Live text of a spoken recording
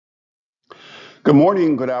Good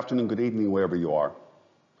morning, good afternoon, good evening, wherever you are.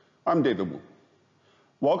 I'm David Wu.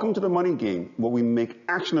 Welcome to the Money Game, where we make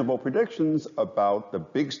actionable predictions about the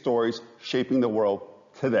big stories shaping the world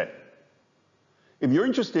today. If you're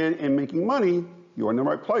interested in making money, you're in the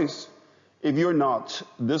right place. If you're not,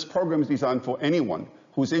 this program is designed for anyone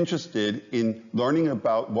who's interested in learning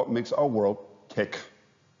about what makes our world tick.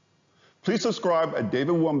 Please subscribe at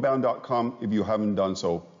davidwuunbound.com if you haven't done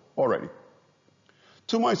so already.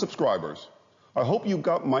 To my subscribers, I hope you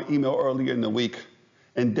got my email earlier in the week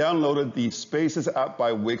and downloaded the Spaces app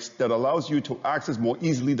by Wix that allows you to access more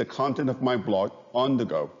easily the content of my blog on the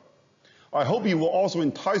go. I hope it will also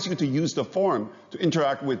entice you to use the forum to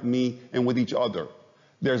interact with me and with each other.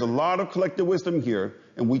 There's a lot of collective wisdom here,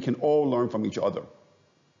 and we can all learn from each other.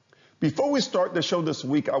 Before we start the show this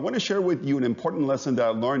week, I want to share with you an important lesson that I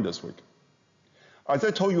learned this week. As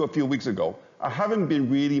I told you a few weeks ago, I haven't been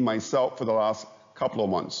really myself for the last couple of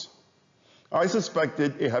months. I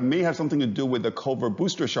suspected it may have something to do with the COVID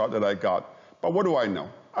booster shot that I got, but what do I know?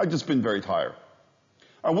 I've just been very tired.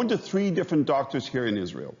 I went to 3 different doctors here in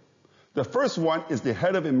Israel. The first one is the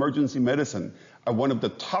head of emergency medicine at one of the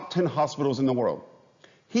top 10 hospitals in the world.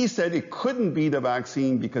 He said it couldn't be the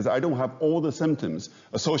vaccine because I don't have all the symptoms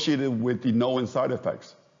associated with the known side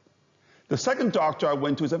effects. The second doctor I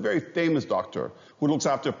went to is a very famous doctor who looks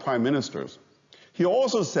after prime ministers. He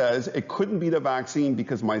also says it couldn't be the vaccine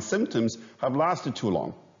because my symptoms have lasted too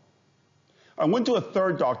long. I went to a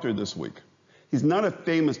third doctor this week. He's not a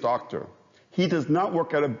famous doctor. He does not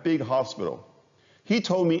work at a big hospital. He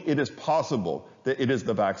told me it is possible that it is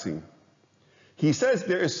the vaccine. He says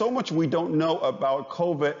there is so much we don't know about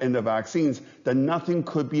COVID and the vaccines that nothing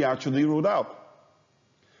could be actually ruled out.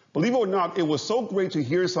 Believe it or not, it was so great to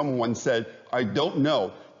hear someone said, "I don't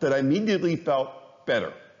know," that I immediately felt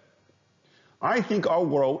better. I think our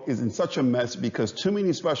world is in such a mess because too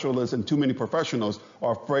many specialists and too many professionals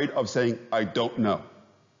are afraid of saying, "I don't know."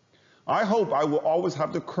 I hope I will always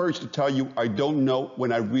have the courage to tell you I don't know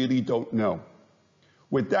when I really don't know.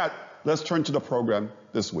 With that, let's turn to the program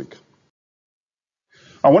this week.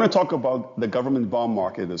 I want to talk about the government bond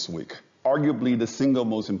market this week, arguably the single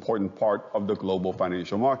most important part of the global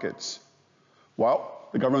financial markets. Well,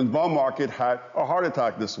 the government bond market had a heart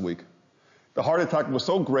attack this week. The heart attack was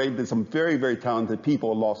so great that some very, very talented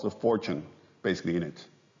people lost a fortune, basically, in it.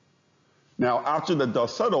 Now, after the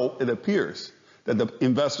dust settled, it appears that the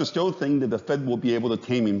investors still think that the Fed will be able to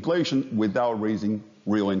tame inflation without raising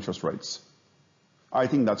real interest rates. I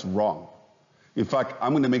think that's wrong. In fact,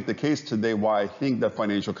 I'm going to make the case today why I think that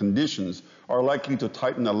financial conditions are likely to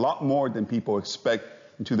tighten a lot more than people expect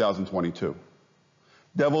in 2022.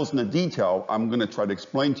 Devil's in the detail, I'm going to try to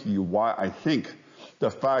explain to you why I think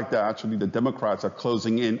the fact that actually the Democrats are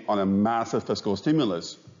closing in on a massive fiscal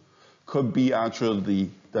stimulus could be actually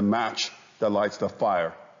the match that lights the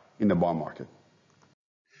fire in the bond market.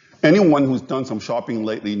 Anyone who's done some shopping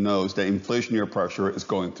lately knows that inflationary pressure is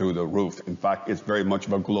going through the roof. In fact, it's very much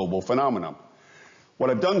of a global phenomenon. What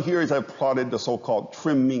I've done here is I've plotted the so-called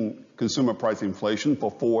trimming consumer price inflation for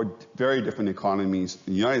 4 very different economies: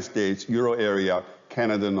 the United States, Euro area,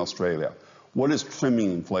 Canada, and Australia. What is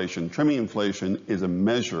trimming inflation? Trimming inflation is a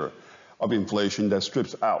measure of inflation that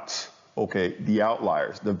strips out, the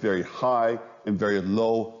outliers, the very high and very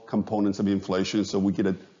low components of inflation, so we get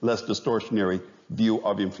a less distortionary view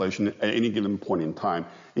of inflation at any given point in time.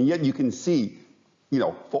 And yet you can see,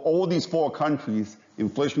 for all these 4 countries,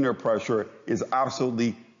 inflationary pressure is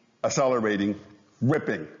absolutely accelerating,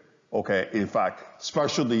 ripping. In fact,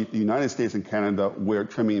 especially the United States and Canada, where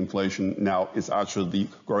trimming inflation now is actually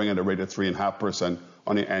growing at a rate of 3.5%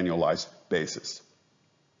 on an annualized basis.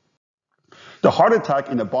 The heart attack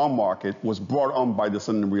in the bond market was brought on by the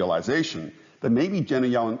sudden realization that maybe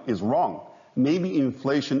Janet Yellen is wrong. Maybe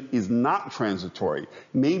inflation is not transitory.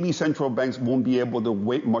 Maybe central banks won't be able to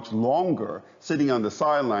wait much longer sitting on the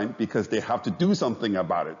sideline because they have to do something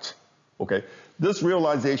about it. This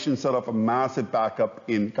realization set up a massive backup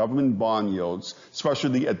in government bond yields,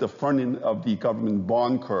 especially at the front end of the government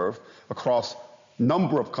bond curve across a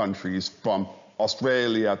number of countries, from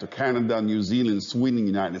Australia to Canada, New Zealand, Sweden,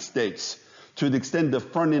 United States. To the extent the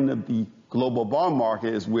front end of the global bond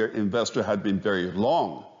market is where investors had been very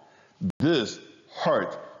long. This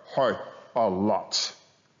hurt a lot.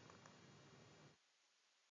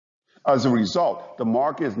 As a result, the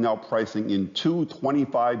market is now pricing in 2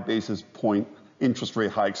 25 basis point interest rate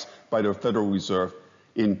hikes by the Federal Reserve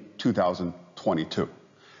in 2022.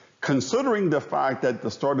 Considering the fact that at the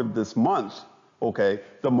start of this month,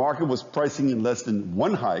 the market was pricing in less than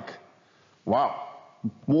 1 hike, wow,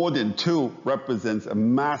 more than 2 represents a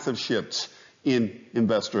massive shift in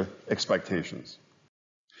investor expectations.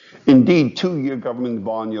 Indeed, two-year government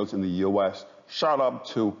bond yields in the U.S. shot up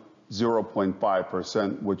to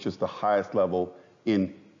 0.5%, which is the highest level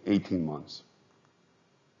in 18 months.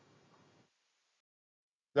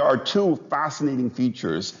 There are two fascinating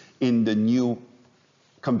features in the new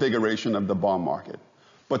configuration of the bond market.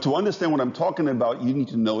 But to understand what I'm talking about, you need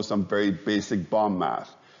to know some very basic bond math.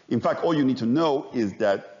 In fact, all you need to know is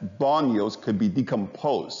that bond yields could be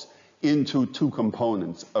decomposed into two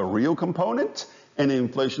components, a real component and an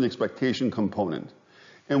inflation expectation component.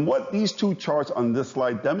 And what these two charts on this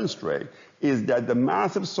slide demonstrate is that the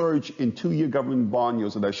massive surge in two-year government bond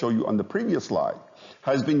yields that I showed you on the previous slide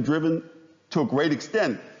has been driven to a great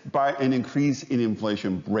extent by an increase in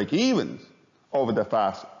inflation break-evens over the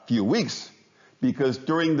past few weeks. Because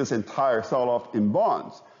during this entire sell-off in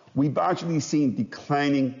bonds, we've actually seen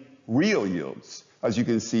declining real yields, as you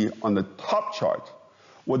can see on the top chart.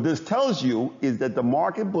 What this tells you is that the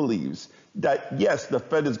market believes that, yes, the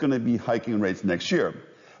Fed is going to be hiking rates next year,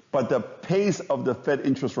 but the pace of the Fed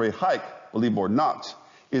interest rate hike, believe it or not,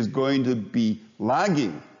 is going to be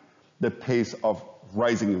lagging the pace of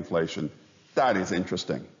rising inflation. That is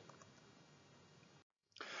interesting.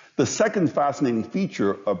 The second fascinating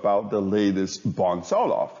feature about the latest bond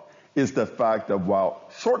sell-off is the fact that while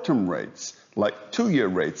short-term rates, like two-year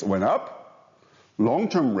rates, went up,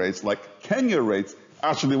 long-term rates, like 10-year rates,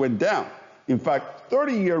 actually went down. In fact,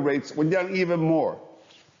 30-year rates went down even more.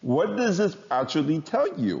 What does this actually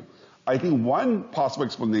tell you? I think one possible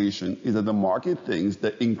explanation is that the market thinks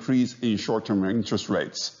the increase in short-term interest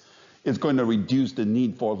rates is going to reduce the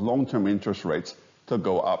need for long-term interest rates to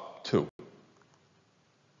go up too.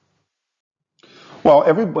 Well,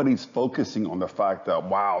 everybody's focusing on the fact that,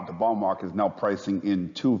 wow, the bond market is now pricing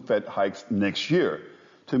in 2 Fed hikes next year.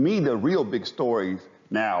 To me, the real big story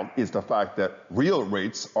now is the fact that real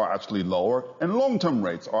rates are actually lower and long-term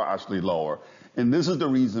rates are actually lower. And this is the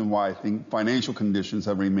reason why I think financial conditions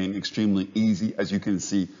have remained extremely easy. As you can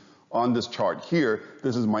see on this chart here,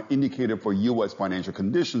 this is my indicator for U.S. financial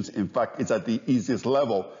conditions. In fact, it's at the easiest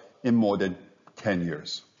level in more than 10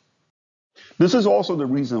 years. This is also the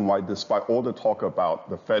reason why, despite all the talk about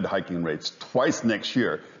the Fed hiking rates twice next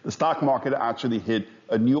year, the stock market actually hit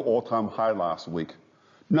a new all-time high last week.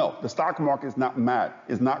 No, the stock market is not mad,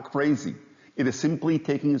 it's not crazy. It is simply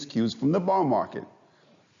taking its cues from the bond market.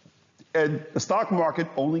 And the stock market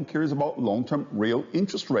only cares about long-term real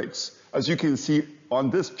interest rates. As you can see on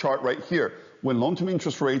this chart right here, when long-term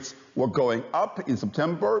interest rates were going up in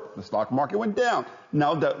September, the stock market went down.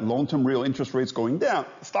 Now that long-term real interest rates going down,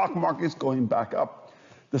 the stock market is going back up.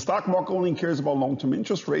 The stock market only cares about long-term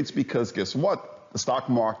interest rates because guess what? The stock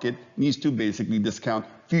market needs to basically discount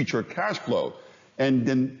future cash flow. And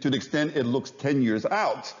then to the extent it looks 10 years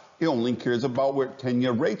out, it only cares about where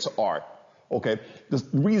 10-year rates are. Okay, the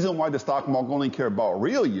reason why the stock market only cares about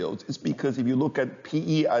real yields is because if you look at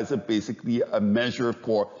PE as basically a measure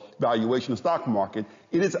for valuation of stock market,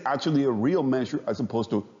 it is actually a real measure as opposed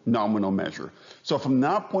to nominal measure. So from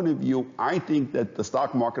that point of view, I think that the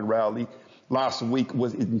stock market rally last week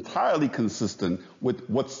was entirely consistent with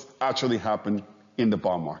what's actually happened in the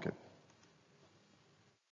bond market.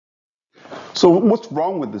 So what's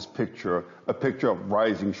wrong with this picture, a picture of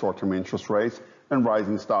rising short-term interest rates and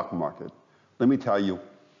rising stock market? Let me tell you,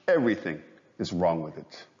 everything is wrong with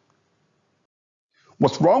it.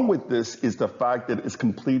 What's wrong with this is the fact that it's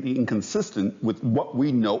completely inconsistent with what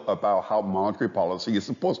we know about how monetary policy is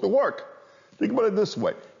supposed to work. Think about it this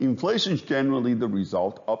way. Inflation is generally the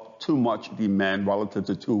result of too much demand relative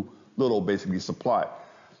to too little, basically, supply.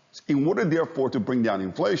 In order, therefore, to bring down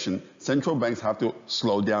inflation, central banks have to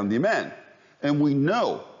slow down demand. And we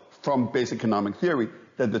know from basic economic theory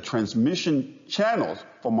that the transmission channels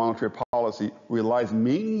for monetary policy relies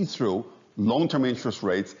mainly through long-term interest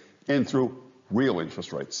rates and through real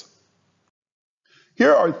interest rates.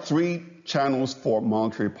 Here are 3 channels for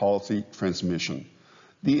monetary policy transmission: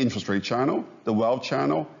 the interest rate channel, the wealth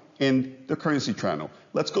channel, and the currency channel.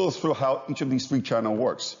 Let's go through how each of these 3 channels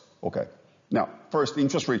works. Okay. Now, first, the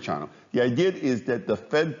interest rate channel. The idea is that the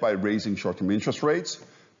Fed, by raising short-term interest rates,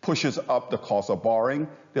 pushes up the cost of borrowing,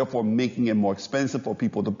 therefore making it more expensive for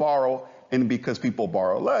people to borrow, and because people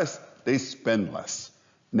borrow less, they spend less.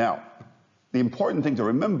 Now, the important thing to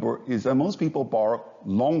remember is that most people borrow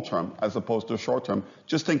long-term as opposed to short-term.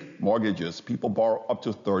 Just think mortgages. People borrow up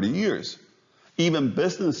to 30 years. Even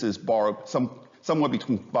businesses borrow somewhere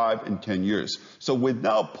between 5 and 10 years. So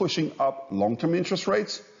without pushing up long-term interest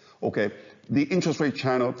rates, okay, the interest rate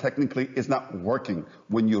channel technically is not working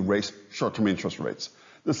when you raise short-term interest rates.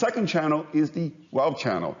 The second channel is the wealth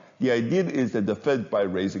channel. The idea is that the Fed, by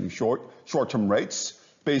raising short-term rates,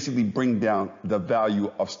 basically bring down the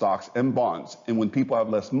value of stocks and bonds. And when people have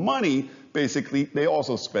less money, basically they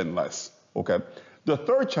also spend less, okay? The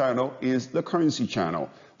third channel is the currency channel,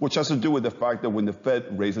 which has to do with the fact that when the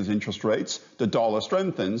Fed raises interest rates, the dollar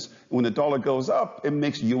strengthens. When the dollar goes up, it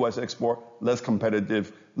makes U.S. export less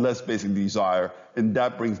competitive, less basic desire, and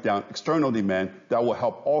that brings down external demand that will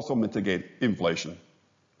help also mitigate inflation.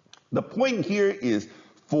 The point here is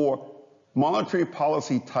for monetary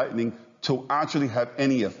policy tightening to actually have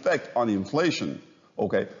any effect on inflation,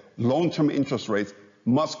 okay, long-term interest rates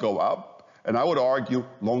must go up, and I would argue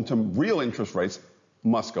long-term real interest rates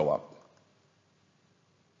must go up.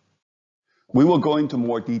 We will go into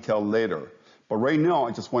more detail later, but right now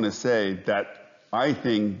I just want to say that I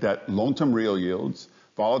think that long-term real yields,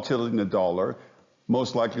 volatility in the dollar,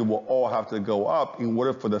 most likely will all have to go up in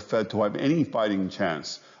order for the Fed to have any fighting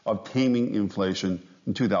chance of taming inflation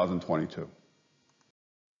in 2022.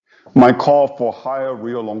 My call for higher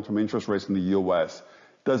real long-term interest rates in the U.S.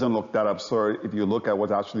 doesn't look that absurd if you look at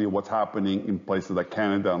what's happening in places like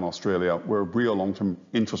Canada and Australia, where real long-term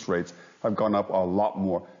interest rates have gone up a lot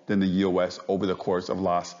more than the U.S. over the course of the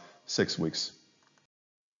last 6 weeks.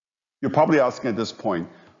 You're probably asking at this point,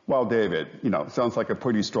 well, David, it sounds like a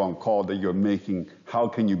pretty strong call that you're making. How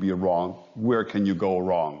can you be wrong? Where can you go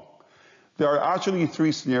wrong? There are actually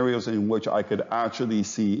 3 scenarios in which I could actually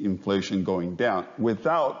see inflation going down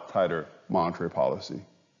without tighter monetary policy.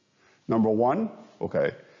 Number 1,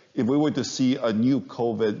 okay, if we were to see a new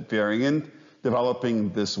COVID variant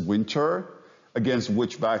developing this winter, against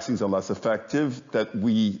which vaccines are less effective, that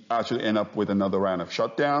we actually end up with another round of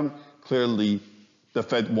shutdown, clearly the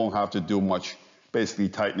Fed won't have to do much basically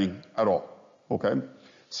tightening at all, okay?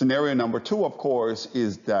 Scenario number 2, of course,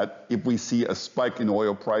 is that if we see a spike in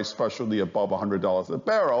oil price, especially above $100 a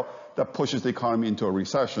barrel, that pushes the economy into a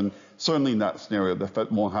recession. Certainly in that scenario, the Fed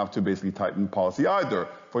won't have to basically tighten policy either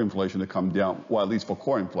for inflation to come down, well, at least for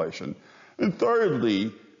core inflation. And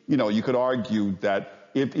thirdly, you could argue that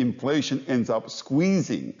if inflation ends up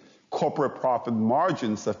squeezing corporate profit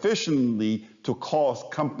margins sufficiently to cause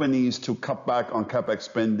companies to cut back on capex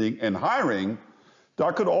spending and hiring,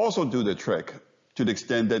 that could also do the trick, to the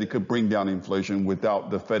extent that it could bring down inflation without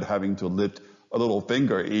the Fed having to lift a little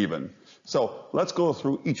finger even. So let's go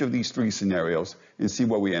through each of these 3 scenarios and see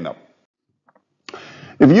where we end up.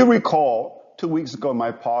 If you recall, 2 weeks ago in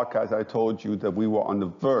my podcast, I told you that we were on the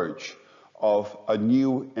verge of a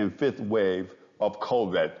new and 5th wave of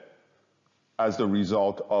COVID as the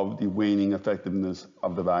result of the waning effectiveness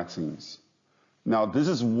of the vaccines. Now, this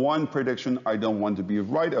is one prediction I don't want to be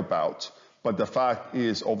right about, but the fact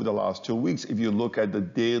is, over the last 2 weeks, if you look at the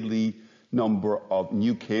daily number of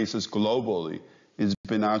new cases globally, it's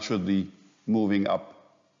been actually moving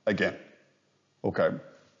up again, okay?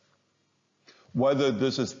 Whether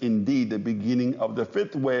this is indeed the beginning of the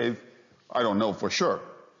 5th wave, I don't know for sure,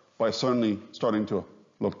 but it's certainly starting to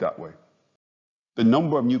look that way. The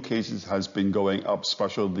number of new cases has been going up,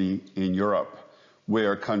 especially in Europe,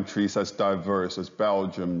 where countries as diverse as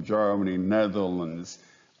Belgium, Germany, Netherlands,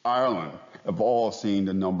 Ireland have all seen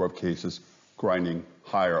the number of cases grinding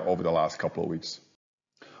higher over the last couple of weeks.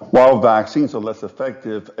 While vaccines are less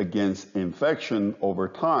effective against infection over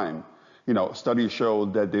time, studies show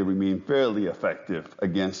that they remain fairly effective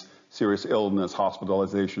against serious illness,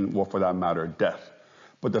 hospitalization, or for that matter, death.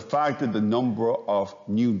 But the fact that the number of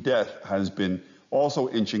new deaths has been also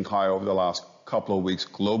inching higher over the last couple of weeks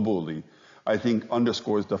globally, I think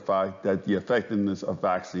underscores the fact that the effectiveness of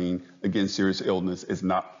vaccine against serious illness is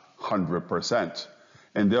not 100%.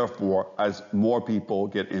 And therefore, as more people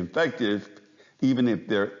get infected, even if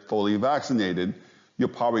they're fully vaccinated, you're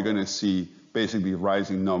probably going to see basically a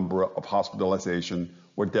rising number of hospitalization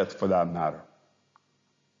or death for that matter.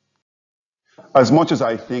 As much as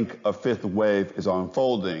I think a 5th wave is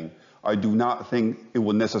unfolding, I do not think it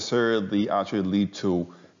will necessarily actually lead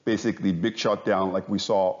to basically big shutdown like we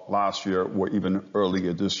saw last year or even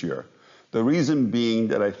earlier this year. The reason being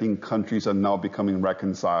that I think countries are now becoming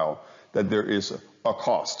reconciled that there is a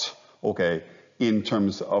cost, okay, in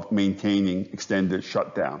terms of maintaining extended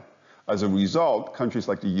shutdown. As a result, countries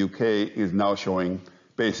like the UK is now showing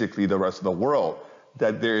basically the rest of the world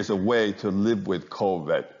that there is a way to live with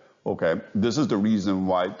COVID, okay? This is the reason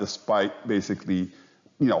why, despite basically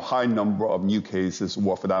high number of new cases,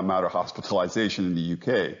 or for that matter, hospitalization in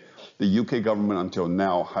the UK government until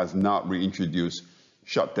now has not reintroduced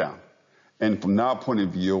shutdown. And from that point of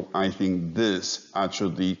view, I think this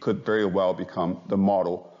actually could very well become the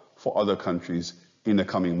model for other countries in the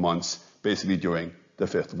coming months, basically during the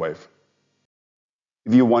 5th wave.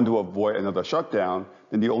 If you want to avoid another shutdown,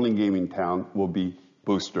 then the only game in town will be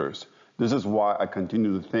boosters. This is why I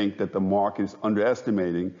continue to think that the market is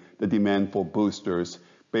underestimating the demand for boosters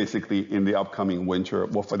basically in the upcoming winter,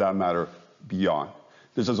 or for that matter, beyond.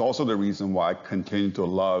 This is also the reason why I continue to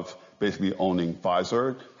love basically owning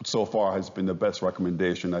Pfizer, which so far has been the best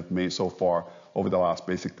recommendation I've made so far over the last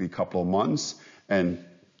basically couple of months. And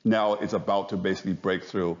now it's about to basically break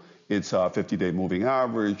through its 50-day moving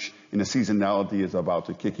average, and the seasonality is about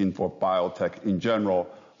to kick in for biotech in general.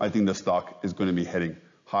 I think the stock is going to be heading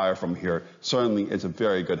higher from here. Certainly, it's a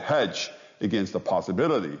very good hedge against the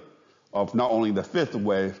possibility of not only the fifth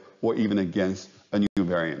wave, or even against a new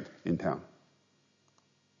variant in town.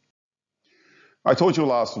 I told you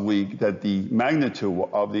last week that the magnitude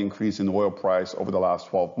of the increase in oil price over the last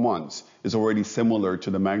 12 months is already similar to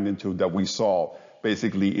the magnitude that we saw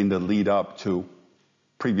basically in the lead up to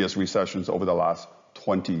previous recessions over the last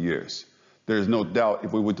 20 years. There is no doubt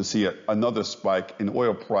if we were to see another spike in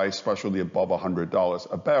oil price, especially above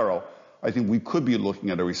 $100 a barrel, I think we could be looking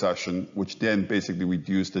at a recession, which then basically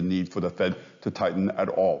reduced the need for the Fed to tighten at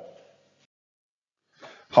all.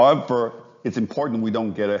 However, it's important we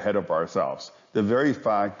don't get ahead of ourselves. The very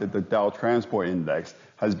fact that the Dow Transport Index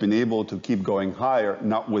has been able to keep going higher,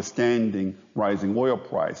 notwithstanding rising oil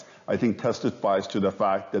price, I think testifies to the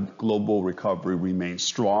fact that global recovery remains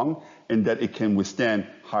strong and that it can withstand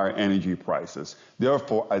higher energy prices.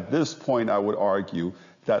 Therefore, at this point, I would argue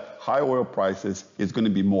that high oil prices is going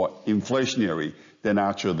to be more inflationary than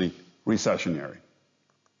actually recessionary.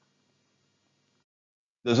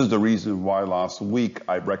 This is the reason why last week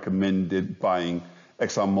I recommended buying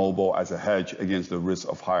ExxonMobil as a hedge against the risk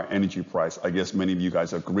of higher energy price. I guess many of you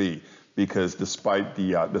guys agree, because despite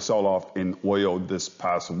the sell-off in oil this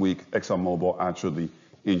past week, ExxonMobil actually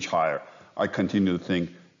inched higher. I continue to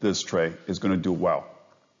think this trade is going to do well.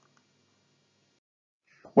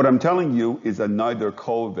 What I'm telling you is that neither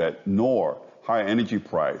COVID nor higher energy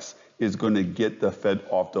price is going to get the Fed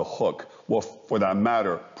off the hook, or for that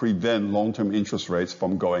matter, prevent long-term interest rates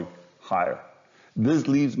from going higher. This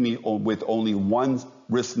leaves me with only one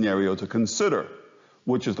risk scenario to consider,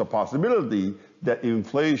 which is the possibility that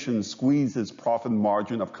inflation squeezes profit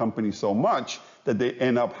margin of companies so much that they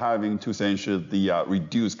end up having to essentially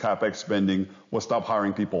reduce capex spending or stop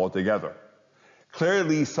hiring people altogether.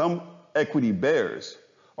 Clearly, some equity bears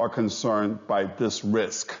are concerned by this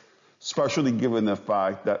risk, especially given the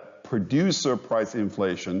fact that producer price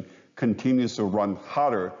inflation continues to run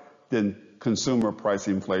hotter than consumer price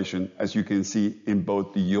inflation, as you can see in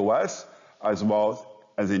both the US as well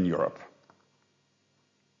as in Europe.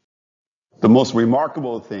 The most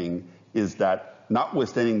remarkable thing is that,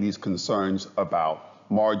 notwithstanding these concerns about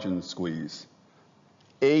margin squeeze,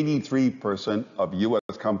 83% of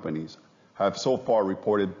US companies have so far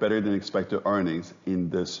reported better than expected earnings in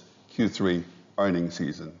this Q3 earnings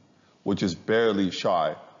season, which is barely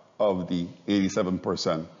shy of the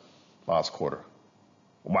 87% last quarter.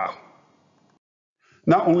 Wow.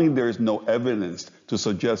 Not only there is no evidence to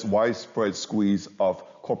suggest widespread squeeze of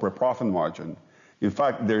corporate profit margin, in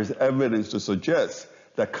fact, there's evidence to suggest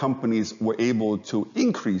that companies were able to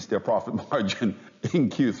increase their profit margin in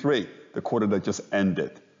Q3, the quarter that just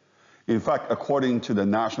ended. In fact, according to the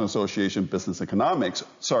National Association of Business Economics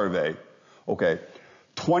survey,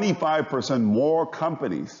 25% more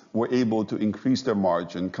companies were able to increase their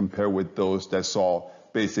margin compared with those that saw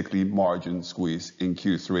basically margin squeeze in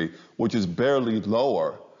Q3, which is barely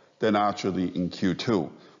lower than actually in Q2,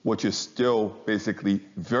 which is still basically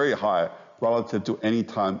very high relative to any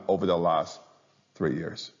time over the last 3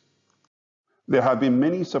 years. There have been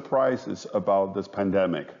many surprises about this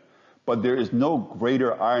pandemic, but there is no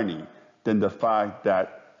greater irony than the fact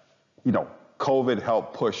that, COVID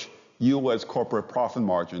helped push U.S. corporate profit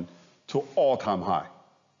margin to all-time high.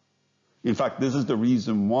 In fact, this is the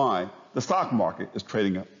reason why the stock market is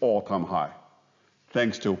trading at all-time high,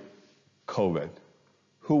 thanks to COVID.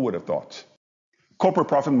 Who would have thought? Corporate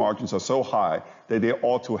profit margins are so high that they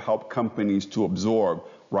ought to help companies to absorb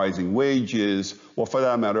rising wages, or for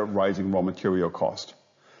that matter, rising raw material cost.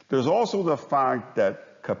 There's also the fact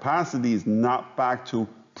that capacity is not back to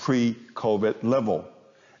pre-COVID level.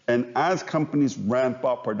 And as companies ramp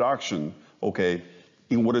up production,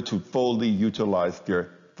 in order to fully utilize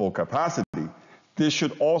their full capacity, this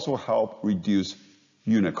should also help reduce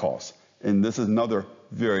unit costs. And this is another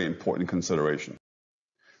very important consideration.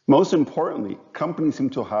 Most importantly, companies seem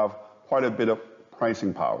to have quite a bit of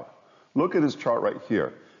pricing power. Look at this chart right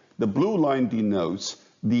here. The blue line denotes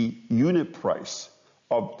the unit price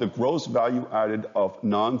of the gross value added of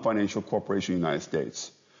non-financial corporations in the United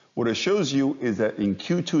States. What it shows you is that in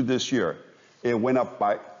Q2 this year, it went up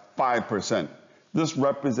by 5%. This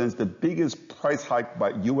represents the biggest price hike by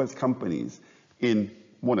U.S. companies in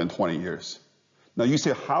more than 20 years. Now you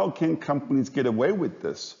say, how can companies get away with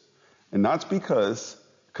this? And that's because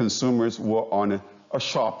consumers were on a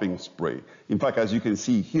shopping spree. In fact, as you can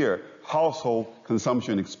see here, household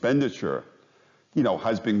consumption expenditure,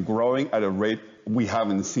 has been growing at a rate we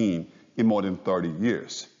haven't seen in more than 30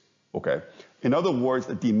 years. Okay. In other words,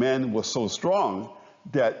 the demand was so strong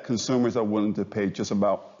that consumers are willing to pay just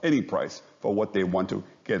about any price for what they want to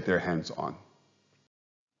get their hands on.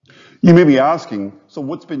 You may be asking, so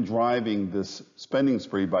what's been driving this spending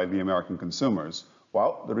spree by the American consumers?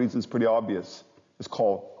 Well, the reason is pretty obvious. It's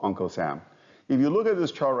called Uncle Sam. If you look at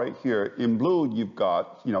this chart right here, in blue, you've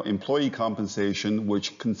got, employee compensation,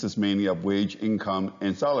 which consists mainly of wage income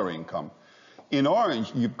and salary income. In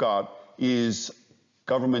orange, you've got is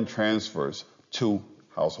government transfers to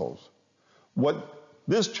households. What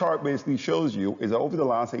this chart basically shows you is that over the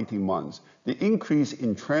last 18 months, the increase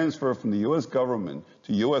in transfer from the U.S. government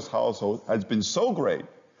to U.S. households has been so great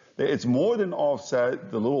that it's more than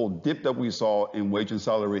offset the little dip that we saw in wage and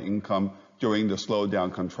salary income during the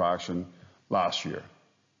slowdown contraction last year.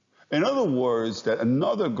 In other words, that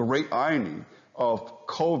another great irony of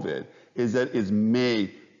COVID is that it's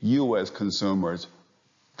made U.S. consumers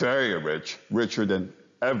very rich, richer than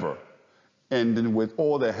ever. And then with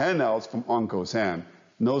all the handouts from Uncle Sam,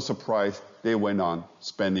 no surprise, they went on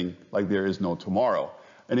spending like there is no tomorrow.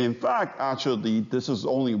 And in fact, actually, this is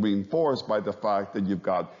only reinforced by the fact that you've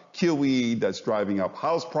got QE that's driving up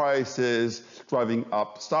house prices, driving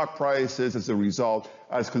up stock prices. As a result,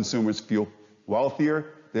 as consumers feel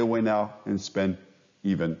wealthier, they went out and spend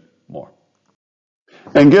even more.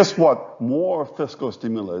 And guess what? More fiscal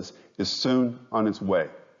stimulus is soon on its way.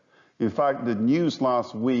 In fact, the news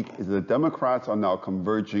last week is that the Democrats are now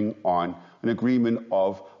converging on an agreement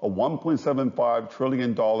of a $1.75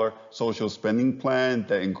 trillion social spending plan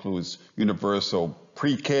that includes universal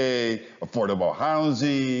pre-K, affordable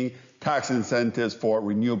housing, tax incentives for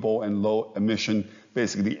renewable and low emission,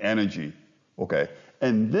 basically energy. Okay.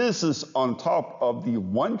 And this is on top of the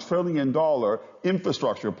 $1 trillion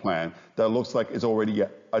infrastructure plan that looks like it's already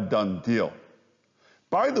a done deal.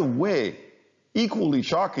 By the way, equally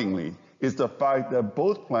shockingly is the fact that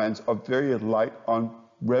both plans are very light on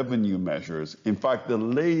revenue measures. In fact, the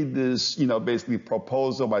latest, basically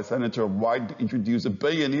proposal by Senator White to introduce a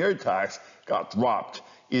billionaire tax got dropped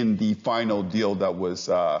in the final deal that was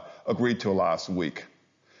agreed to last week.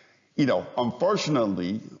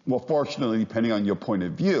 Unfortunately, fortunately, depending on your point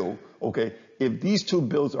of view, okay, if these two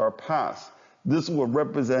bills are passed, this will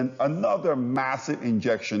represent another massive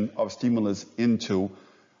injection of stimulus into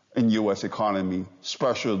the U.S. economy,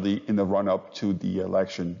 especially in the run-up to the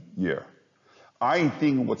election year. I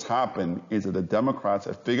think what's happened is that the Democrats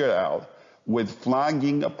have figured out, with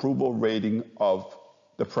flagging approval rating of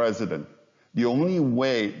the president, the only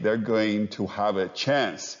way they're going to have a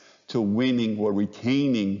chance to winning or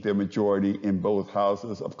retaining their majority in both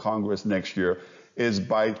houses of Congress next year is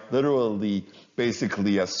by literally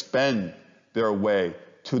basically spend their way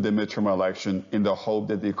to the midterm election in the hope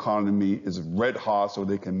that the economy is red hot so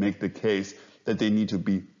they can make the case that they need to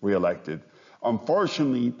be reelected.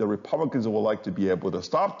 Unfortunately, the Republicans would like to be able to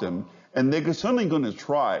stop them, and they're certainly going to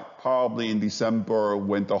try, probably in December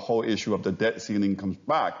when the whole issue of the debt ceiling comes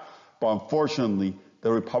back. But unfortunately,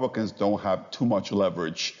 the Republicans don't have too much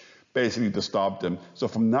leverage basically to stop them. So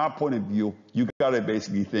from that point of view, you got to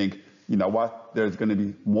basically think, you know what, there's going to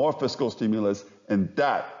be more fiscal stimulus, and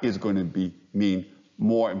that is going to mean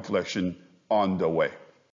more inflation on the way.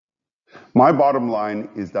 My bottom line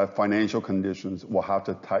is that financial conditions will have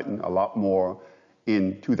to tighten a lot more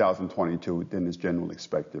in 2022 than is generally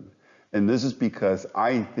expected. And this is because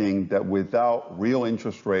I think that without real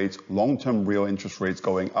interest rates, long-term real interest rates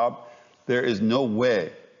going up, there is no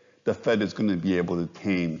way the Fed is going to be able to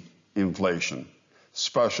tame inflation,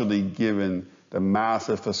 especially given the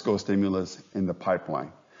massive fiscal stimulus in the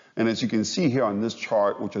pipeline. And as you can see here on this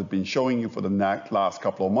chart, which I've been showing you for the last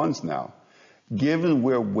couple of months now, given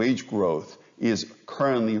where wage growth is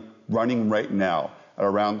currently running right now at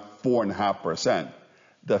around 4.5%,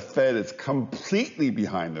 the Fed is completely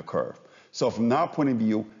behind the curve. So from that point of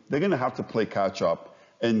view, they're going to have to play catch up,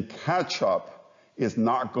 and catch up is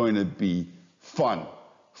not going to be fun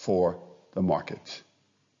for the market.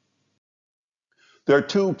 There are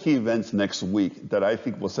two key events next week that I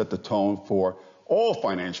think will set the tone for all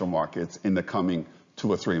financial markets in the coming 2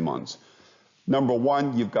 or 3 months. Number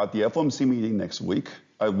one, you've got the FOMC meeting next week,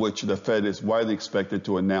 at which the Fed is widely expected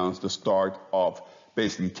to announce the start of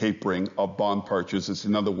basically tapering of bond purchases,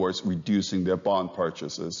 in other words, reducing their bond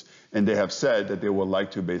purchases. And they have said that they would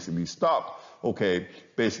like to basically stop,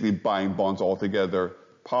 basically buying bonds altogether,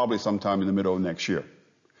 probably sometime in the middle of next year.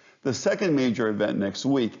 The second major event next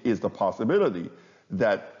week is the possibility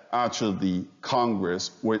that actually the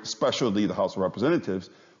Congress, especially the House of Representatives,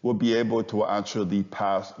 will be able to actually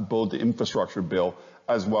pass both the infrastructure bill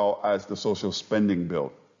as well as the social spending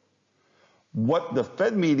bill. What the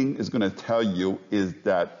Fed meeting is going to tell you is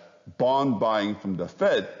that bond buying from the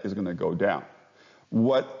Fed is going to go down.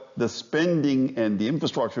 What the spending and the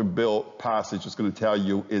infrastructure bill passage is going to tell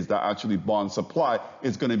you is that actually bond supply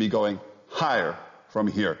is going to be going higher from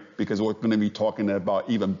here, because we're going to be talking about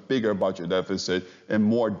even bigger budget deficit and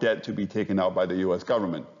more debt to be taken out by the US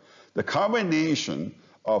government. The combination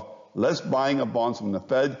of less buying of bonds from the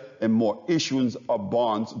Fed and more issuance of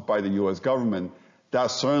bonds by the US government,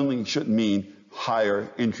 that certainly should mean higher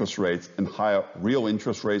interest rates and higher real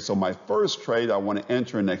interest rates. So my first trade I want to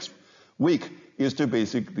enter next week is to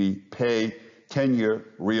basically pay 10-year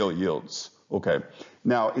real yields. Okay.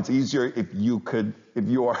 Now, it's easier if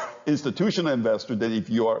you are institutional investor than if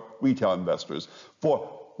you are retail investors.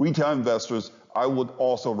 For retail investors, I would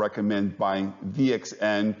also recommend buying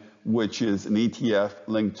VXN, which is an ETF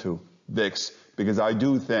linked to VIX, because I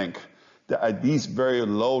do think that at these very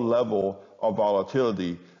low level of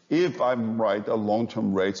volatility, if I'm right, the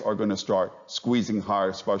long-term rates are going to start squeezing higher,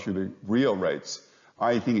 especially the real rates.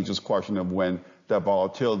 I think it's just a question of when that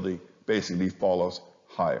volatility basically follows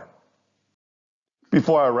higher.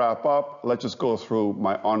 Before I wrap up, let's just go through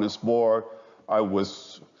my honest board. I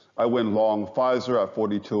went long Pfizer at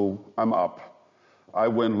 42, I'm up. I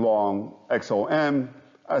went long XOM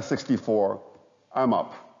at 64, I'm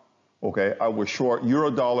up. Okay, I was short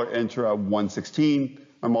Eurodollar enter at 116,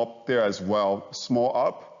 I'm up there as well, small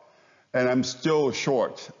up. And I'm still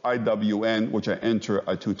short IWN, which I enter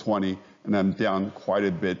at 220, and I'm down quite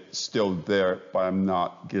a bit still there, but I'm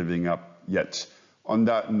not giving up yet. On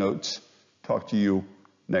that note, talk to you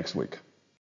next week.